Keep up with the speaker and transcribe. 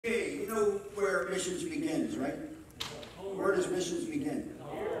know where missions begins, right? Where does missions begin?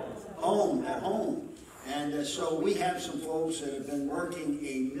 Home, at home. And so we have some folks that have been working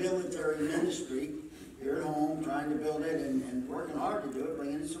a military ministry here at home, trying to build it and working hard to do it,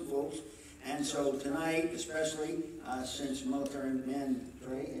 bringing in some folks. And so tonight, especially since military man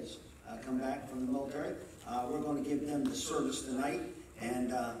Trey has come back from the military, we're going to give them the service tonight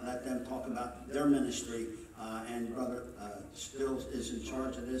and let them talk about their ministry. And Brother Stills is in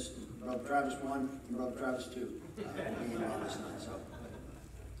charge of this. Brother Travis 1 and Brother Travis 2 will be involved this night. So.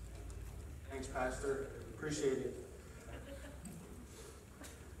 Thanks, Pastor. Appreciate it.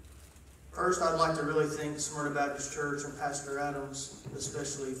 First, I'd like to really thank Smyrna Baptist Church and Pastor Adams,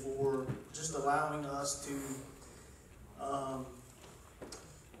 especially for just allowing us to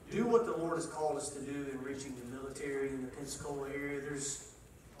do what the Lord has called us to do in reaching the military in the Pensacola area. There's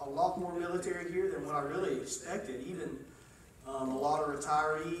a lot more military here than what I really expected, even a lot of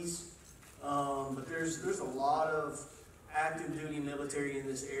retirees. But there's a lot of active duty military in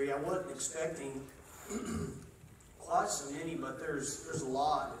this area. I wasn't expecting quite so many, but there's a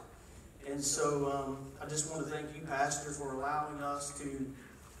lot. And so I just want to thank you, Pastor, for allowing us to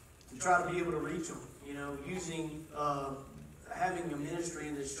try to be able to reach them. You know, using having a ministry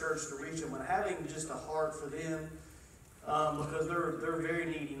in this church to reach them, and having just a heart for them, because they're very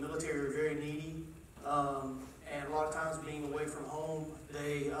needy. Military are very needy, and a lot of times being away from home,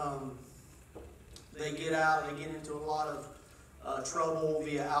 they get out, they get into a lot of trouble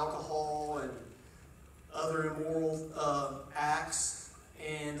via alcohol and other immoral acts,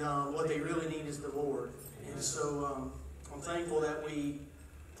 and what they really need is the Lord. And so I'm thankful that we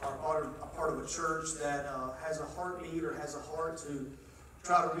are a part of a church that has a heartbeat or has a heart to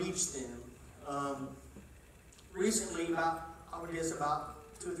try to reach them. Recently, I would guess about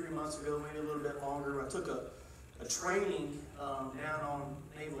 2 or 3 months ago, maybe a little bit longer, I took a training down on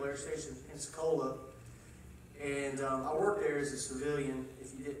Naval Air Station Pensacola, and I worked there as a civilian.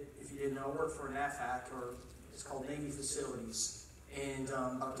 If you didn't know, I worked for an AFAC, or it's called Navy Facilities. And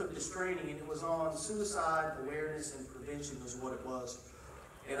I took this training, and it was on suicide awareness and prevention, was what it was.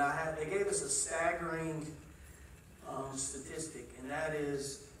 And they gave us a staggering statistic, and that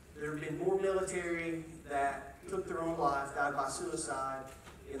is there have been more military that took their own life, died by suicide,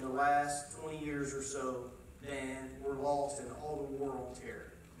 in the last 20 years or so than were lost in all the war on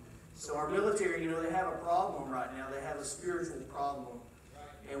terror. So our military, you know, they have a problem right now. They have a spiritual problem.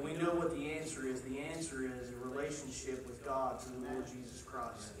 And we know what the answer is. The answer is a relationship with God through the Lord Jesus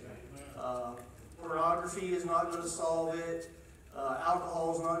Christ. Pornography is not going to solve it.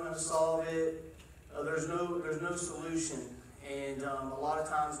 Alcohol is not going to solve it. There's no solution. And a lot of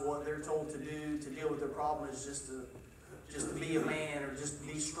times what they're told to do to deal with their problem is just to be a man, or just to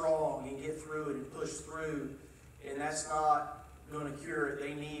be strong and get through it and push through. And that's not going to cure it.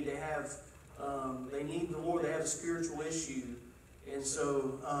 They need the Lord. They have a spiritual issue. And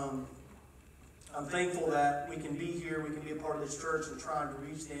so I'm thankful that we can be here, we can be a part of this church and trying to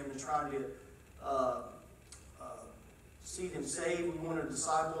reach them and trying to see them saved. We want to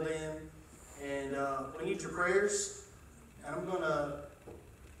disciple them. And we need your prayers. And I'm going to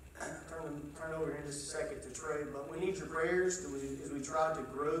turn over here in just a second to Trey, but we need your prayers as we try to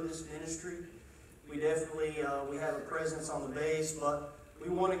grow this ministry. We definitely we have a presence on the base, but we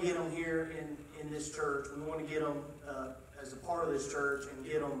want to get them here in this church. We want to get them as a part of this church and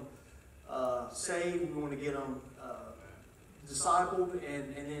get them saved. We want to get them discipled,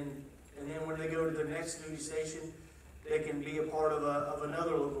 and then when they go to the next duty station, they can be a part of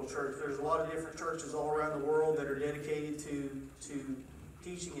another local church. There's a lot of different churches all around the world that are dedicated to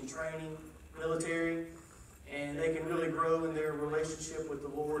teaching and training military, and they can really grow in their relationship with the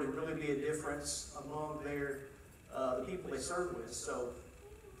Lord and really be a difference among the people they serve with. So,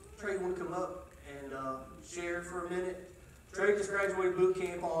 Trey, you want to come up and share for a minute? Trey just graduated boot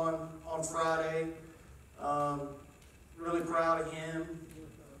camp on Friday. Really proud of him.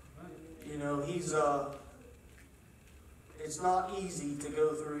 You know, he's it's not easy to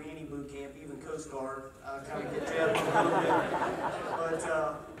go through any boot camp, even Coast Guard. I kind of get jabbed a little bit, but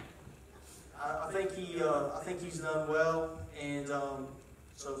I think he's done well. And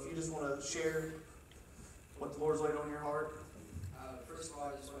so, if you just want to share what the Lord's laid on your heart. First of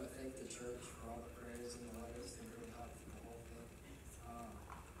all, I just want to thank the church for all the prayers and the letters. They really helped the whole thing.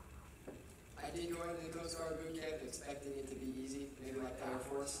 I did go into the Coast Guard boot camp expecting it to be easy, maybe like the Air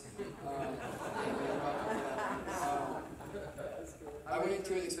Force. I went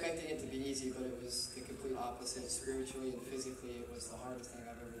into it expecting it to be easy, but it was the complete opposite. Spiritually and physically, it was the hardest thing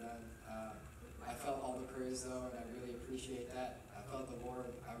I've ever done. I felt all the prayers, though, and I really appreciate that. I felt the Lord.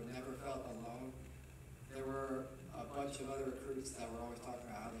 I never felt alone. There were a bunch of other recruits that were always talking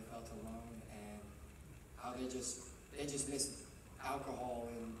about how they felt alone. they just miss alcohol,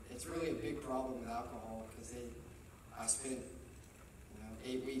 and it's really a big problem with alcohol because I spent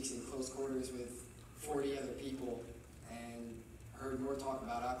 8 weeks in close quarters with 40 other people and heard more talk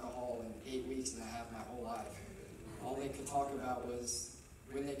about alcohol in 8 weeks than I have my whole life. All they could talk about was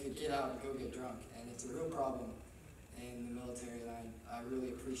when they could get out and go get drunk, and it's a real problem in the military, and I really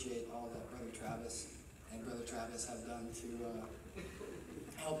appreciate all that Brother Travis and Brother Travis have done to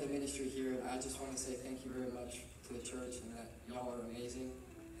help the ministry here. And I just want to say thank you very much to the church, and that y'all are amazing,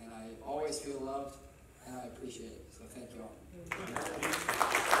 and I always feel loved, and I appreciate it. So thank you all.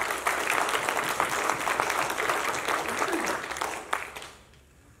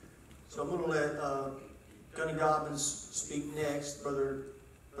 So I'm going to let Gunny Dobbins speak next. Brother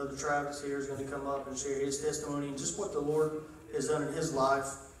Travis here is going to come up and share his testimony and just what the Lord has done in his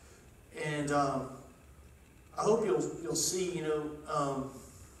life. And I hope you'll see,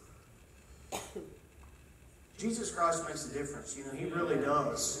 Jesus Christ makes a difference. He really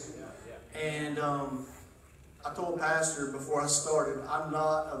does. And I told Pastor before I started, I'm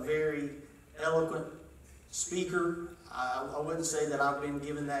not a very eloquent speaker. I wouldn't say that I've been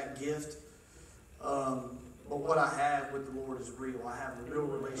given that gift. But what I have with the Lord is real. I have a real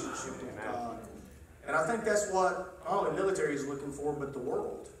relationship with God. And I think that's what not only the military is looking for, but the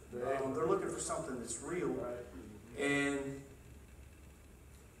world. They're looking for something that's real. And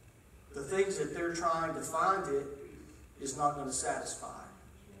the things that they're trying to find it is not going to satisfy.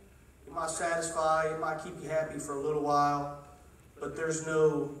 It might satisfy, it might keep you happy for a little while, but there's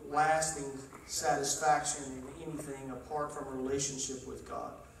no lasting satisfaction in anything apart from a relationship with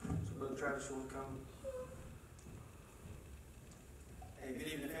God. So Brother Travis, you want to come? Hey, good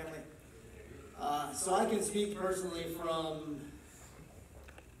evening, family. So I can speak personally from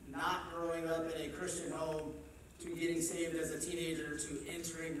not growing up in a Christian home to getting saved as a teenager to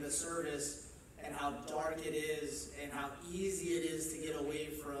entering the service, and how dark it is and how easy it is to get away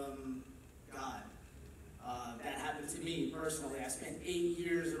from God. That happened to me personally. I spent 8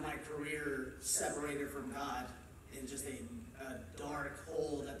 years of my career separated from God in just a dark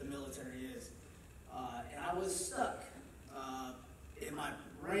hole that the military is. And I was stuck in my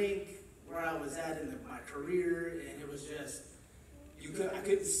rank, where I was at in my career, and it was just, I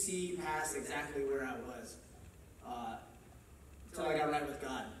couldn't see past exactly where I was until I got right with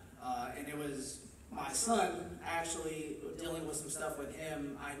God. And it was my son actually dealing with some stuff with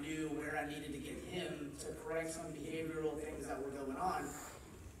him. I knew where I needed to get him to correct some behavioral things that were going on.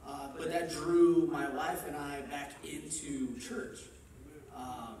 But that drew my wife and I back into church.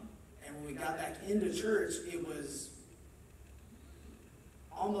 And when we got back into church, it was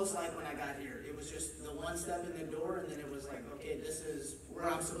almost like when I got here. It was just the one step in the door, and then it was like, okay, this is where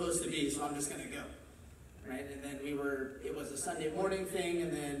I'm supposed to be, so I'm just going to go. Right? And then it was a Sunday morning thing,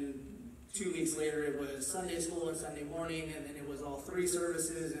 and then 2 weeks later it was Sunday school and Sunday morning, and then it was all 3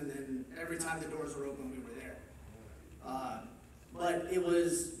 services, and then every time the doors were open, we were there. But it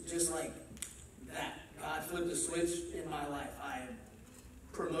was just like that. God flipped the switch in my life.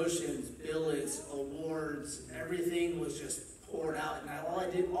 Promotions, billets, awards, everything was just poured out, and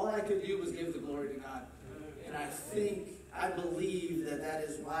all I could do was give the glory to God. And I believe that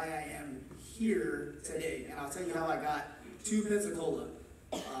is why I am here today. And I'll tell you how I got to Pensacola,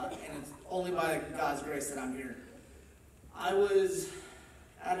 and it's only by God's grace that I'm here. I was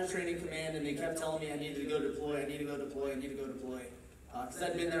at a training command, and they kept telling me I needed to go deploy, because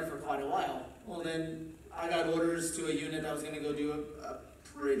I'd been there for quite a while. Well, then I got orders to a unit that was going to go do a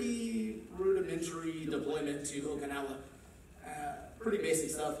pretty rudimentary deployment to Okinawa. Pretty basic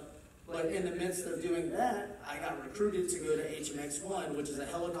stuff. But in the midst of doing that, I got recruited to go to HMX-1, which is a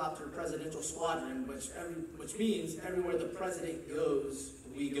helicopter presidential squadron, which means everywhere the president goes,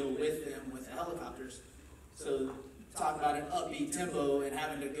 we go with them with the helicopters. So talk about an upbeat tempo and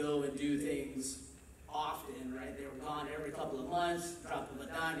having to go and do things often, right? They were gone every couple of months, drop of a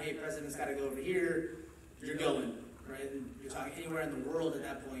dime, hey, president's got to go over here, you're going, right? And you're talking anywhere in the world at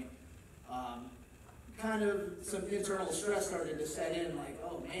that point. Kind of some internal stress started to set in, like,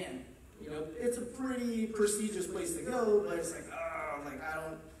 oh man, it's a pretty prestigious place to go, but it's like, I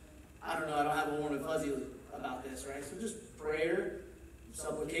don't know, I don't have a warm and fuzzy about this, right? So just prayer,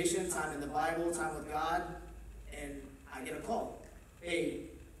 supplication, time in the Bible, time with God, and I get a call. Hey,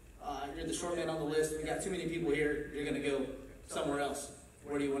 you're the short man on the list, we got too many people here, you're going to go somewhere else.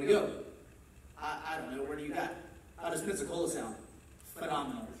 Where do you want to go? I don't know, where do you got? How does Pensacola sound?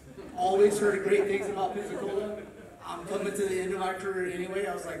 Phenomenal. Always heard great things about Pensacola. I'm coming to the end of my career anyway.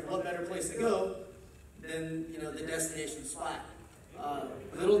 I was like, what better place to go than, the destination spot.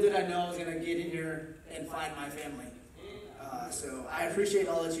 Little did I know I was going to get in here and find my family. So I appreciate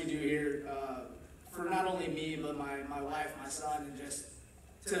all that you do here for not only me, but my wife, my son, and just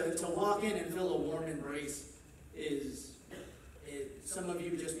to walk in and feel a warm embrace some of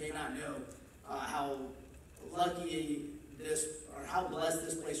you just may not know how lucky this, or how blessed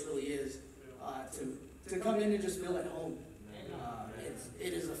this place really is to come in and just feel at home.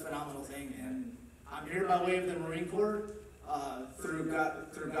 It is a phenomenal thing, and I'm here by way of the Marine Corps through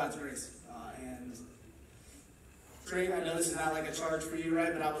God's grace. And Trey, I know this is not like a charge for you,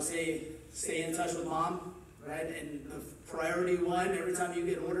 right? But I will say, stay in touch with Mom, right? And the priority one, every time you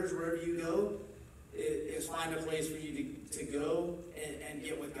get orders, wherever you go, is find a place for you to go and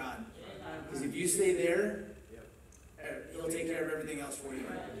get with God. Because if you stay there, He'll take care of everything else for you.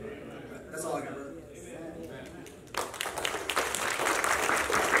 That's all I got, brother.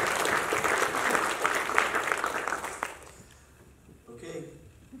 Okay.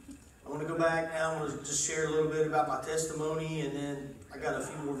 I want to go back now. I want to just share a little bit about my testimony, and then I got a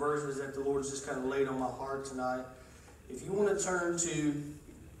few more verses that the Lord's just kind of laid on my heart tonight. If you want to turn to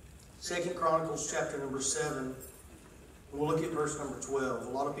 2 Chronicles chapter number 7, we'll look at verse number 12. A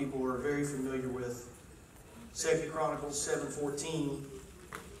lot of people are very familiar with 2 Chronicles 7:14.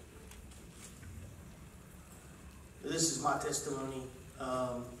 This is my testimony,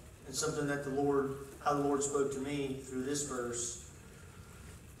 and something that how the Lord spoke to me through this verse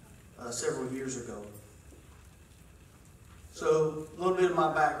several years ago. So, a little bit of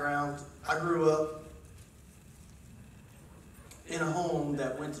my background. I grew up in a home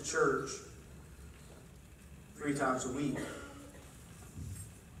that went to church 3 times a week.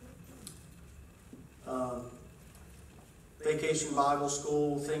 Vacation Bible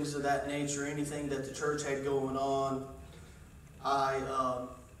school, things of that nature, anything that the church had going on, I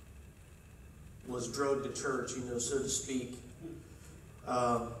was drugged to church, so to speak.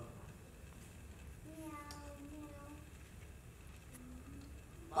 My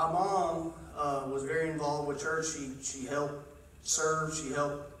mom was very involved with church. She helped serve. She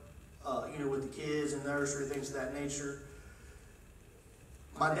helped, with the kids and nursery, things of that nature.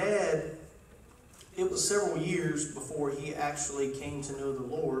 My dad, it was several years before he actually came to know the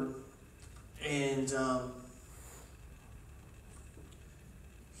Lord. And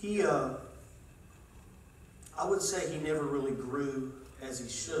I would say he never really grew as he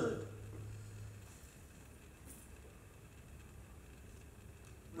should.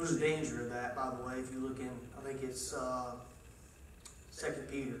 There's a danger of that, by the way, if you look in, I think it's 2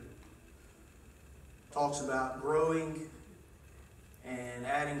 Peter. Talks about growing and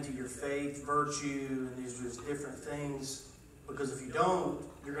adding to your faith, virtue, and these just different things. Because if you don't,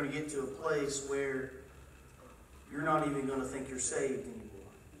 you're going to get to a place where you're not even going to think you're saved anymore.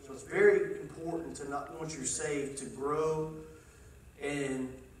 So it's very important to not, once you're saved, to grow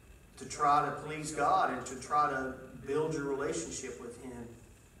and to try to please God and to try to build your relationship with Him.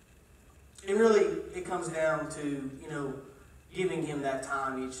 And really, it comes down to, giving Him that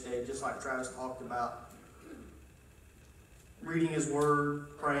time each day, just like Travis talked about. Reading His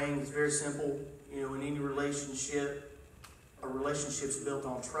Word, praying, it's very simple. In any relationship, a relationship's built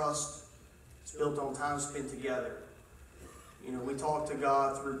on trust. It's built on time spent together. We talk to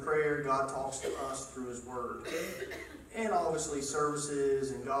God through prayer. God talks to us through His Word. And obviously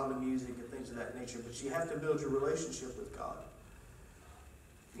services and godly music and things of that nature. But you have to build your relationship with God.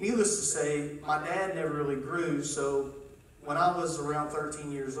 Needless to say, my dad never really grew, so when I was around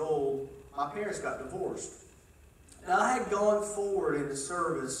 13 years old, my parents got divorced. Now, I had gone forward in the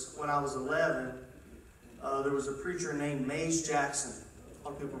service when I was 11. There was a preacher named Mays Jackson. A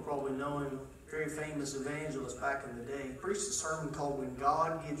lot of people probably know him. Very famous evangelist back in the day. He preached a sermon called When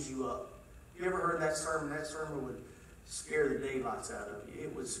God Gives You Up. You ever heard that sermon? That sermon would scare the daylights out of you.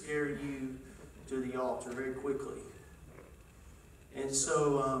 It would scare you to the altar very quickly. And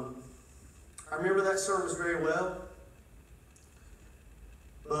so I remember that service very well.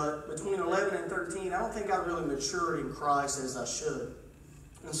 But between 11 and 13, I don't think I really matured in Christ as I should.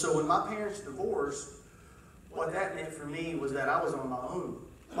 And so when my parents divorced, what that meant for me was that I was on my own.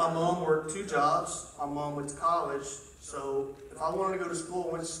 My mom worked 2 jobs. My mom went to college. So if I wanted to go to school,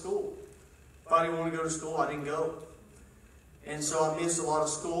 I went to school. If I didn't want to go to school, I didn't go. And so I missed a lot of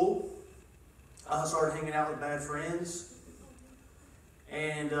school. I started hanging out with bad friends.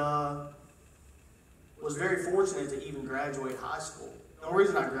 And was very fortunate to even graduate high school. The only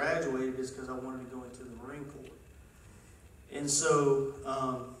reason I graduated is because I wanted to go into the Marine Corps. And so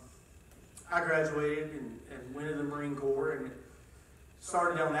I graduated and went to the Marine Corps and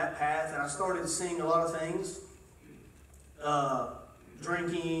started down that path. And I started seeing a lot of things,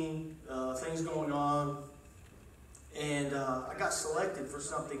 drinking, things going on. And I got selected for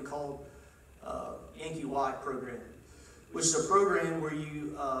something called Yankee White program. which is a program where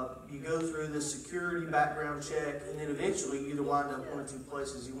you go through this security background check, and then eventually you either wind up one of two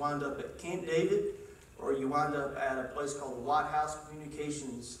places. You wind up at Camp David, or you wind up at a place called the White House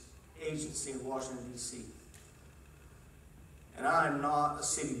Communications Agency in Washington, D.C. And I am not a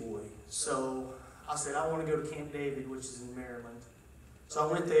city boy, so I said, I want to go to Camp David, which is in Maryland. So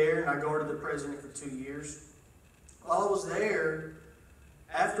I went there, and I guarded the president for 2 years. While I was there,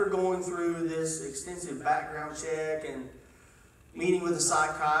 after going through this extensive background check and meeting with a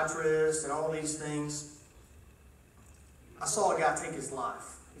psychiatrist and all these things, I saw a guy take his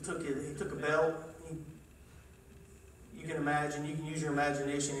life. He took a belt. You can imagine, you can use your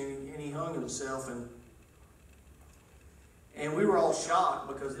imagination, and he hung himself. And we were all shocked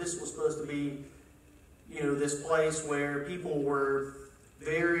because this was supposed to be, this place where people were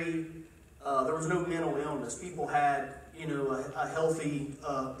very, there was no mental illness. People had, a healthy,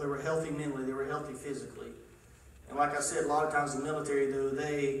 they were healthy mentally, they were healthy physically. And like I said, a lot of times in the military, though,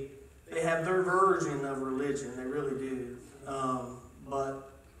 they have their version of religion, they really do. But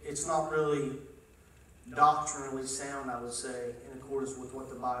it's not really doctrinally sound, I would say, in accordance with what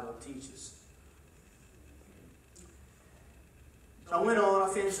the Bible teaches. So I went on,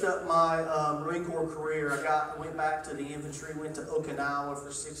 I finished up my Marine Corps career. I went back to the infantry, went to Okinawa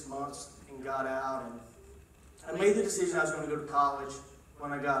for 6 months and got out. And I made the decision I was going to go to college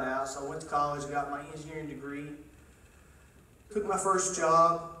when I got out. So I went to college, got my engineering degree, took my first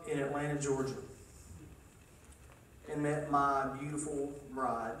job in Atlanta, Georgia, and met my beautiful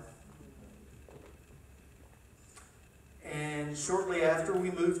bride. And shortly after,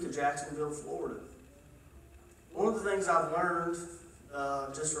 we moved to Jacksonville, Florida. One of the things I've learned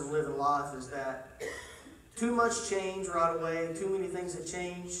just from living life is that too much change right away, too many things that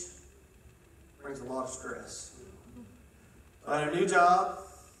change, brings a lot of stress. I had a new job.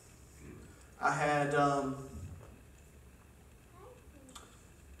 I had a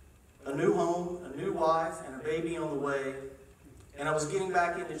new home, a new wife, and a baby on the way. And I was getting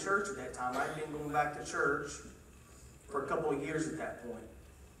back into church at that time. I'd been going back to church for a couple of years at that point.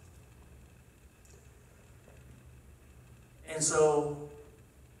 And so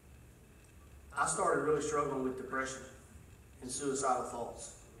I started really struggling with depression and suicidal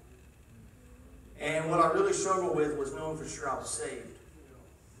thoughts. And what I really struggled with was knowing for sure I was saved.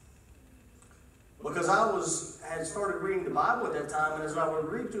 Because I had started reading the Bible at that time, and as I would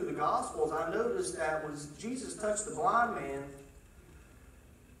read through the Gospels, I noticed that when Jesus touched the blind man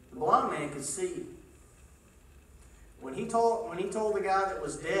could see. When he told the guy that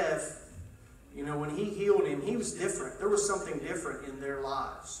was deaf, when he healed him, he was different. There was something different in their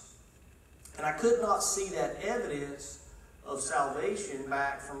lives. And I could not see that evidence of salvation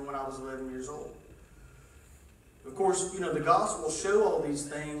back from when I was 11 years old. Of course, the Gospels show all these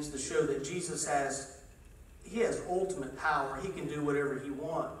things to show that Jesus has ultimate power. He can do whatever he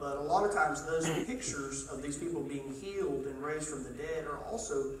wants. But a lot of times those pictures of these people being healed and raised from the dead are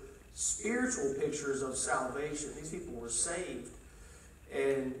also spiritual pictures of salvation. These people were saved.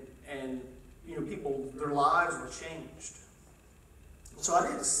 And people, their lives were changed. So I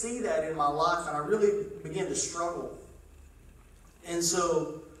didn't see that in my life, and I really began to struggle. And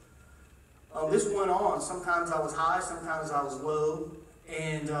so this went on. Sometimes I was high, sometimes I was low.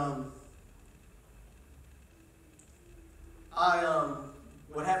 And I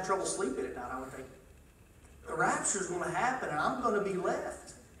would have trouble sleeping at night. I would think, the rapture's going to happen, and I'm going to be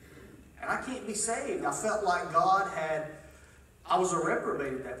left. And I can't be saved. I felt like I was a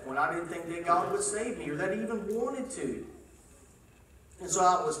reprobate at that point. I didn't think that God would save me or that He even wanted to. And so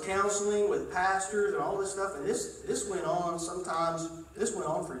I was counseling with pastors and all this stuff. And this went on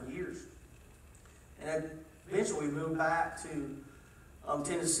for years. And eventually we moved back to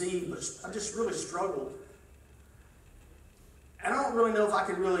Tennessee. But I just really struggled. And I don't really know if I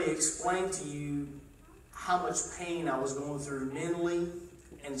can really explain to you how much pain I was going through mentally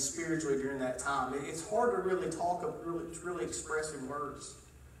and spiritually during that time. It's hard to really really express in words.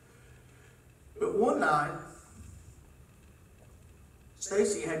 But one night,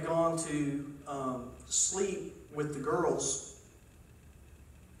 Stacy had gone to sleep with the girls.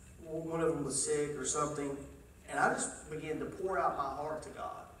 One of them was sick or something, and I just began to pour out my heart to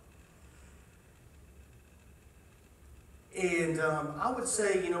God. And I would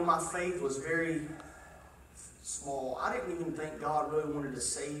say, my faith was very small. I didn't even think God really wanted to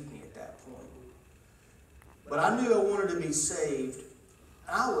save me at that point. But I knew I wanted to be saved.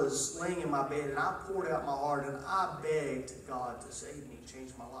 I was laying in my bed and I poured out my heart and I begged God to save me and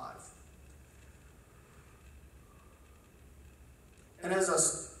change my life. And as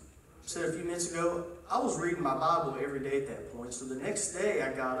I said a few minutes ago, I was reading my Bible every day at that point. So the next day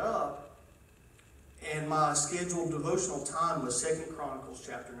I got up And my scheduled devotional time was 2 Chronicles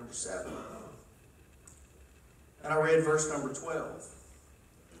chapter number 7. And I read verse number 12.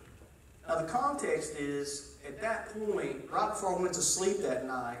 Now the context is, at that point, right before I went to sleep that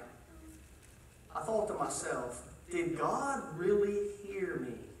night, I thought to myself, did God really hear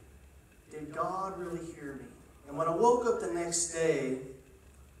me? Did God really hear me? And when I woke up the next day,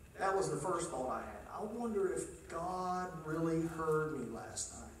 that was the first thought I had. I wonder if God really heard me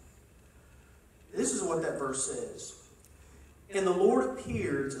last night. This is what that verse says. And the Lord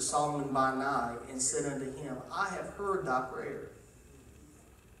appeared to Solomon by night and said unto him, I have heard thy prayer.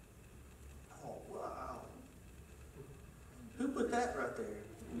 Oh, wow. Who put that right there?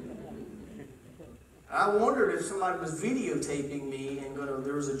 I wondered if somebody was videotaping me and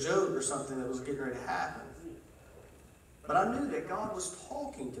there was a joke or something that was getting ready to happen. But I knew that God was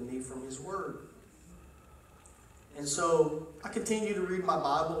talking to me from His Word. And so I continued to read my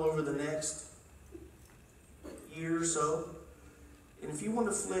Bible over the next year or so. And if you want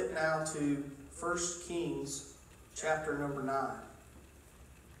to flip now to 1 Kings chapter number 9.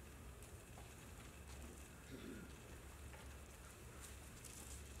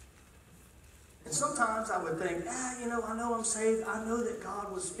 And sometimes I would think, I know I'm saved. I know that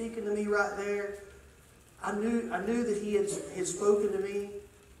God was speaking to me right there. I knew that He had spoken to me.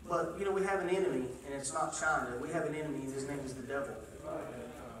 But, we have an enemy, and it's not China. We have an enemy, and his name is the devil.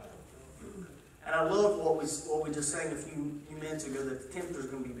 And I love what we just sang a few minutes ago, that the tempter is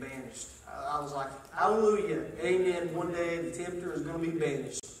going to be banished. I was like, hallelujah, amen. One day the tempter is going to be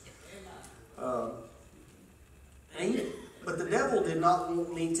banished. But the devil did not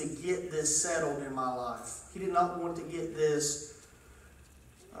want me to get this settled in my life. He did not want to get this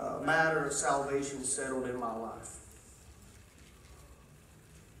matter of salvation settled in my life.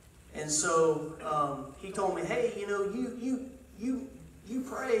 And so he told me, hey, you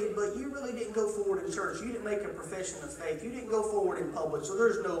prayed, but you really didn't go forward in church. You didn't make a profession of faith. You didn't go forward in public. So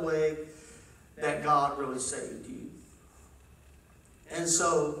there's no way that God really saved you. And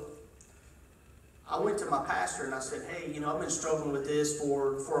so I went to my pastor and I said, hey, I've been struggling with this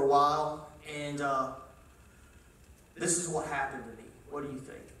for a while. And this is what happened to me. What do you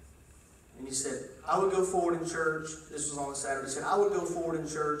think? And he said, I would go forward in church. This was on a Saturday. He said, I would go forward in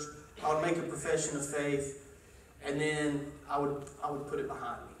church. I would make a profession of faith. And then I would put it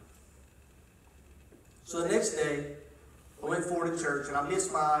behind me. So the next day, I went forward to church, and I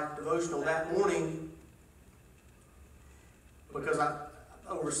missed my devotional that morning because I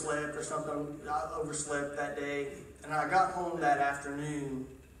overslept or something. I overslept that day. And I got home that afternoon,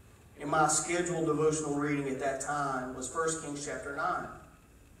 and my scheduled devotional reading at that time was 1 Kings chapter 9.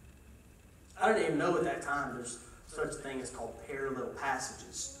 I didn't even know at that time there's such a thing as called parallel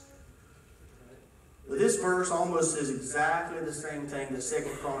passages. But this verse almost says exactly the same thing that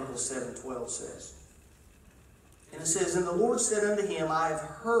 2 Chronicles 7:12 says. And it says, And the Lord said unto him, I have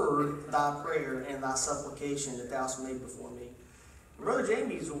heard thy prayer and thy supplication that thou hast made before me. And Brother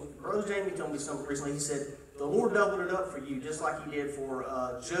Jamie told me something recently. He said, the Lord doubled it up for you, just like He did for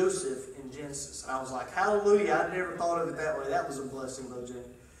Joseph in Genesis. And I was like, hallelujah, I never thought of it that way. That was a blessing, Brother Jamie.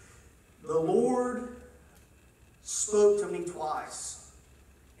 The Lord spoke to me twice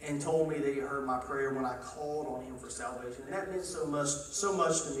and told me that He heard my prayer when I called on Him for salvation. And that meant so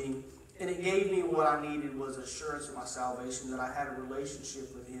much to me. And it gave me what I needed was assurance of my salvation, that I had a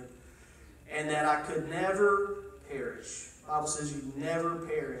relationship with Him, and that I could never perish. The Bible says you never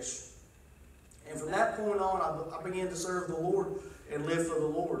perish. And from that point on, I began to serve the Lord and live for the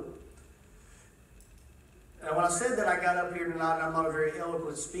Lord. Now, when I said that I got up here tonight and I'm not a very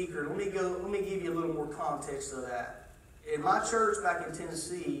eloquent speaker, let me give you a little more context of that. In my church back in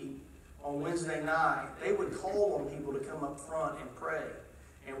Tennessee, on Wednesday night, they would call on people to come up front and pray.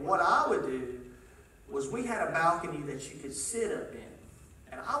 And what I would do was we had a balcony that you could sit up in.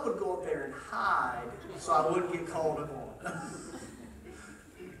 And I would go up there and hide so I wouldn't get called upon.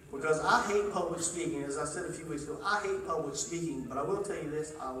 Because I hate public speaking. As I said a few weeks ago, I hate public speaking. But I will tell you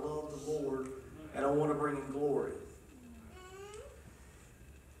this, I love the Lord and I want to bring Him glory.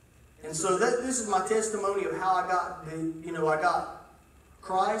 And so this is my testimony of how I got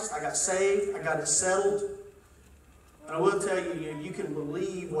Christ, I got saved, I got it settled. And I will tell you, you can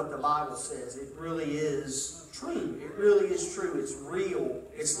believe what the Bible says. It really is true. It really is true. It's real.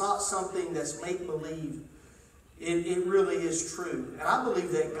 It's not something that's make-believe. It really is true. And I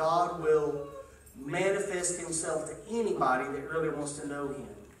believe that God will manifest Himself to anybody that really wants to know Him.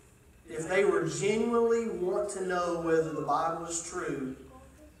 If they were genuinely want to know whether the Bible is true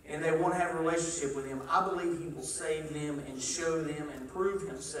and they want to have a relationship with Him, I believe He will save them and show them and prove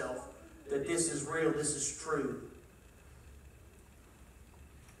Himself that this is real, this is true.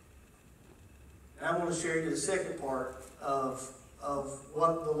 And I want to share you the second part of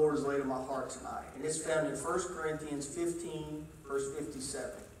what the Lord has laid in my heart tonight. And it's found in 1 Corinthians 15, verse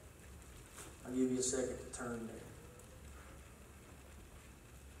 57. I'll give you a second to turn there.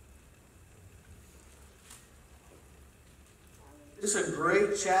 This is a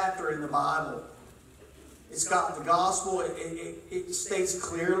great chapter in the Bible. It's got the gospel. It states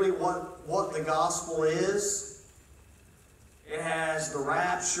clearly what the gospel is. It has the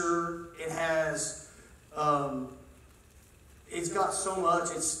rapture. It has, it's got so much.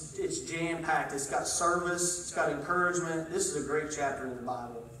 It's jam-packed. It's got service. It's got encouragement. This is a great chapter in the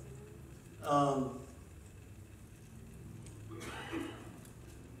Bible.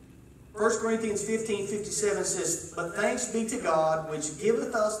 1 Corinthians 15:57 says, "But thanks be to God, which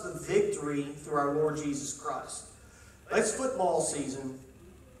giveth us the victory through our Lord Jesus Christ." It's football season.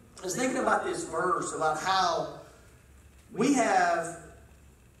 I was thinking about this verse, about how we have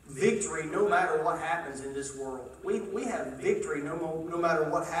victory no matter what happens in this world. We have victory no matter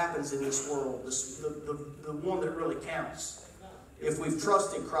what happens in this world. The one that really counts, if we've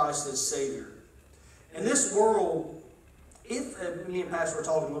trusted Christ as Savior. In this world, me and Pastor were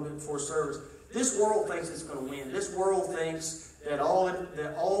talking a little bit before service, this world thinks it's going to win. This world thinks that all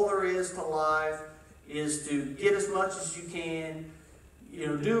there is to life is to get as much as you can,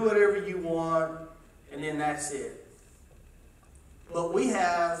 do whatever you want, and then that's it. But we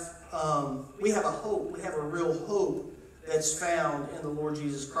have a hope. We have a real hope that's found in the Lord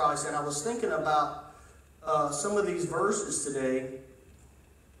Jesus Christ. And I was thinking about some of these verses today,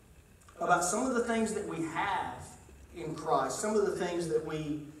 about some of the things that we have in Christ, some of the things that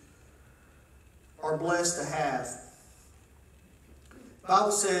we are blessed to have. The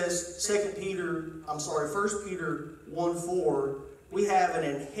Bible says, 1 Peter 1:4, we have an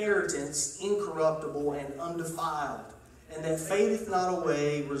inheritance incorruptible and undefiled, and that fadeth not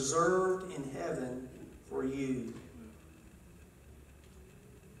away, reserved in heaven for you.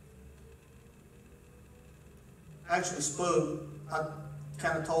 I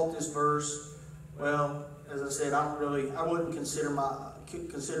kind of taught this verse. Well, as I said, I wouldn't consider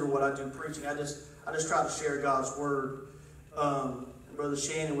what I do preaching. I just try to share God's word. Brother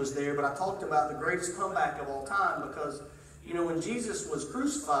Shannon was there, but I talked about the greatest comeback of all time, because when Jesus was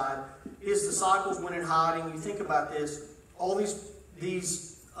crucified, his disciples went in hiding. You think about this, all these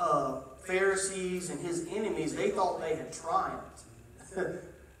Pharisees and his enemies, they thought they had triumphed.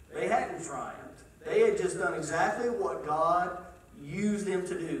 They hadn't triumphed. They had just done exactly what God used them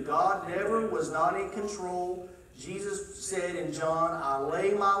to do. God never was not in control. Jesus said in John, "I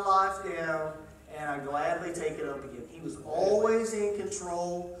lay my life down and I gladly take it up again." He was always in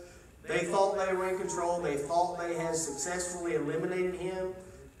control. They thought they were in control. They thought they had successfully eliminated him.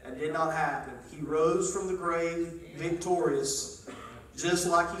 That did not happen. He rose from the grave victorious. Just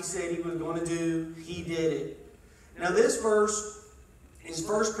like he said he was going to do, he did it. Now this verse is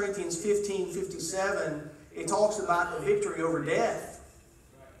 1 Corinthians 15:57. It talks about the victory over death.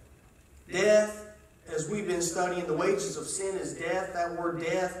 Death, as we've been studying, the wages of sin is death. That word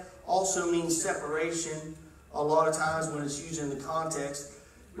death also means separation a lot of times when it's used in the context.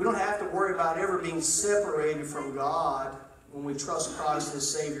 We don't have to worry about ever being separated from God when we trust Christ as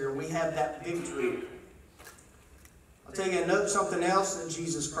Savior. We have that victory. I'll tell you something else that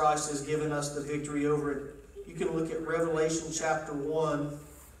Jesus Christ has given us the victory over it. You can look at Revelation chapter 1.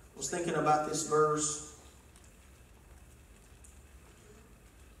 I was thinking about this verse.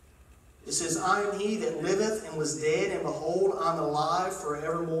 It says, "I am he that liveth and was dead, and behold, I am alive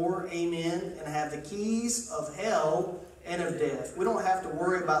forevermore. Amen. And have the keys of hell and of death." We don't have to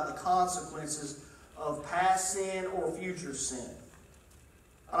worry about the consequences of past sin or future sin.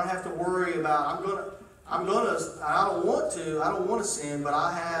 I don't have to worry about, I don't want to sin, but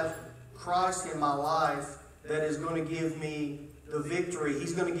I have Christ in my life that is going to give me the victory.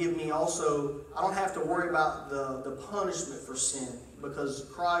 He's going to give me also, I don't have to worry about the punishment for sin, because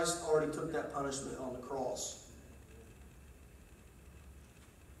Christ already took that punishment on the cross.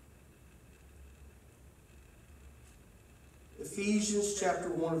 Ephesians chapter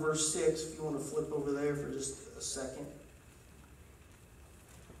 1 verse 6, if you want to flip over there for just a second.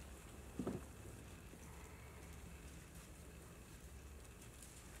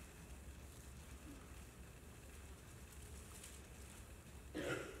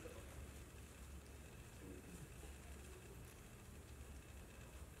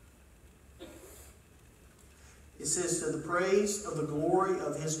 It says, "To the praise of the glory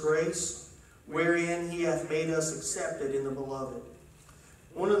of his grace, wherein he hath made us accepted in the beloved."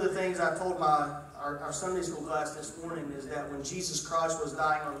 One of the things I told our Sunday school class this morning is that when Jesus Christ was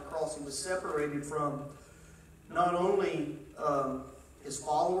dying on the cross, he was separated from not only his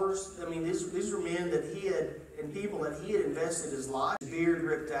followers. I mean, these were men that he had, and people that he had invested his life. His beard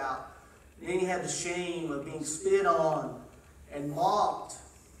ripped out. And then he had the shame of being spit on and mocked.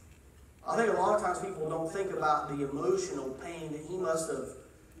 I think a lot of times people don't think about the emotional pain that he must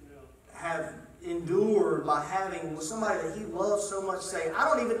have endured by having somebody that he loved so much say, I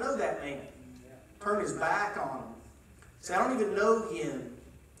don't even know that man. Turn his back on him. Say, I don't even know him.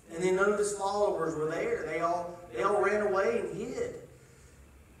 And then none of his followers were there. They all ran away and hid.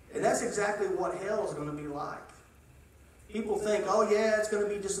 And that's exactly what hell is going to be like. People think, oh yeah, it's going to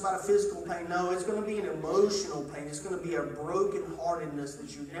be just about a physical pain. No, it's going to be an emotional pain. It's going to be a brokenheartedness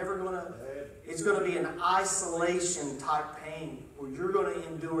that you're never going to... It's going to be an isolation type pain where you're going to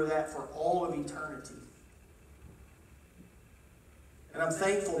endure that for all of eternity. And I'm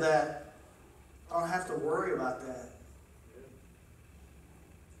thankful that I don't have to worry about that.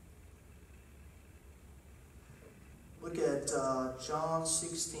 Look at John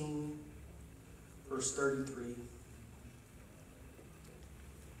 16, verse 33.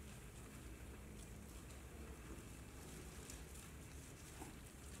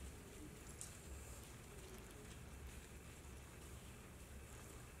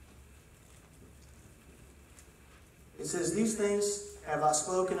 It says, these things have I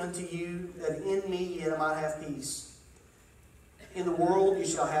spoken unto you, that in me ye might have peace. In the world you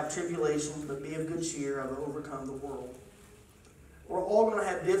shall have tribulation, but be of good cheer, I have overcome the world. We're all going to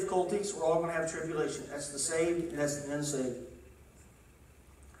have difficulties. We're all going to have tribulation. That's the saved and that's the unsaved.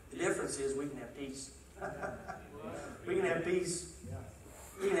 The difference is we can have peace. We can have peace.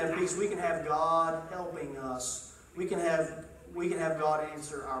 We can have peace. We can have God helping us. We can have God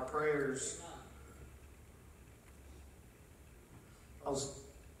answer our prayers. I was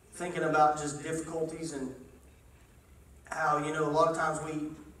thinking about just difficulties and how, a lot of times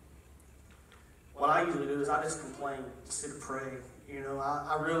what I usually do is I just complain instead of pray.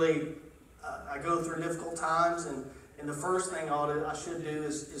 I go through difficult times, and the first thing I should do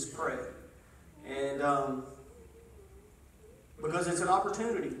is pray. And because it's an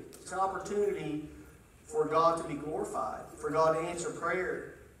opportunity. It's an opportunity for God to be glorified, for God to answer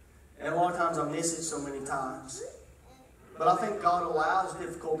prayer. And a lot of times I miss it so many times. But I think God allows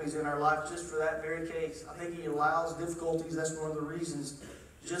difficulties in our life just for that very case. I think He allows difficulties. That's one of the reasons,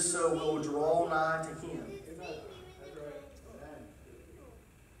 just so we'll draw nigh to Him.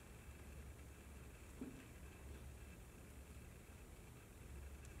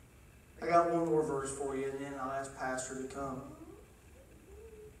 I got one more verse for you, and then I'll ask Pastor to come.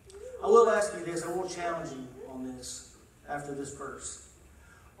 I will ask you this. I will challenge you on this after this verse.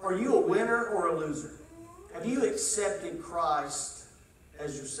 Are you a winner or a loser? Have you accepted Christ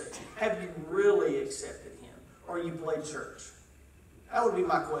as your Savior? Have you really accepted Him? Or you played church? That would be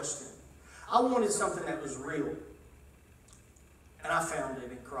my question. I wanted something that was real. And I found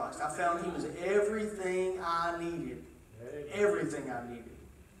it in Christ. I found He was everything I needed. Everything I needed.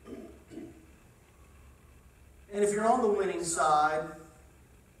 And if you're on the winning side,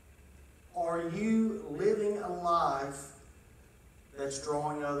 are you living a life that's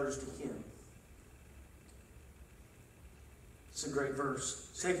drawing others to Him? It's a great verse.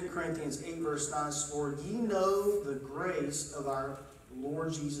 2 Corinthians 8 verse 9 says, for ye know the grace of our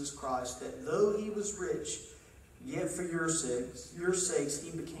Lord Jesus Christ, that though He was rich, yet for your sakes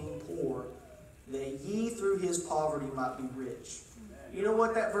He became poor, that ye through His poverty might be rich. You know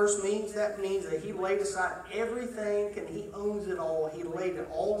what that verse means? That means that He laid aside everything and He owns it all. He laid it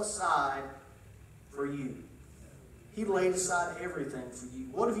all aside for you. He laid aside everything for you.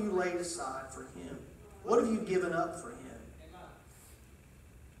 What have you laid aside for Him? What have you given up for Him?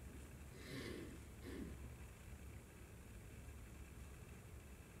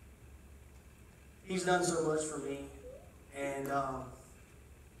 He's done so much for me, and I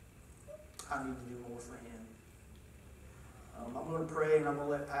need to do more for Him. I'm going to pray, and I'm going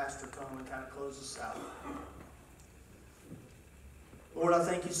to let Pastor come and kind of close us out. Lord, I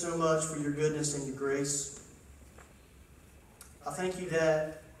thank You so much for Your goodness and Your grace. I thank You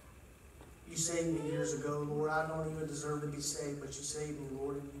that You saved me years ago, Lord. I don't even deserve to be saved, but You saved me,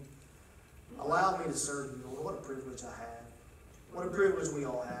 Lord, and You allowed me to serve You, Lord. What a privilege I have. What a privilege we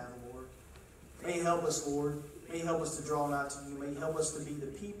all have, Lord. May You help us, Lord. May You help us to draw nigh to You. May You help us to be the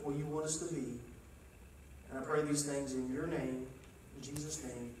people You want us to be. And I pray these things in Your name. In Jesus'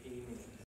 name, amen.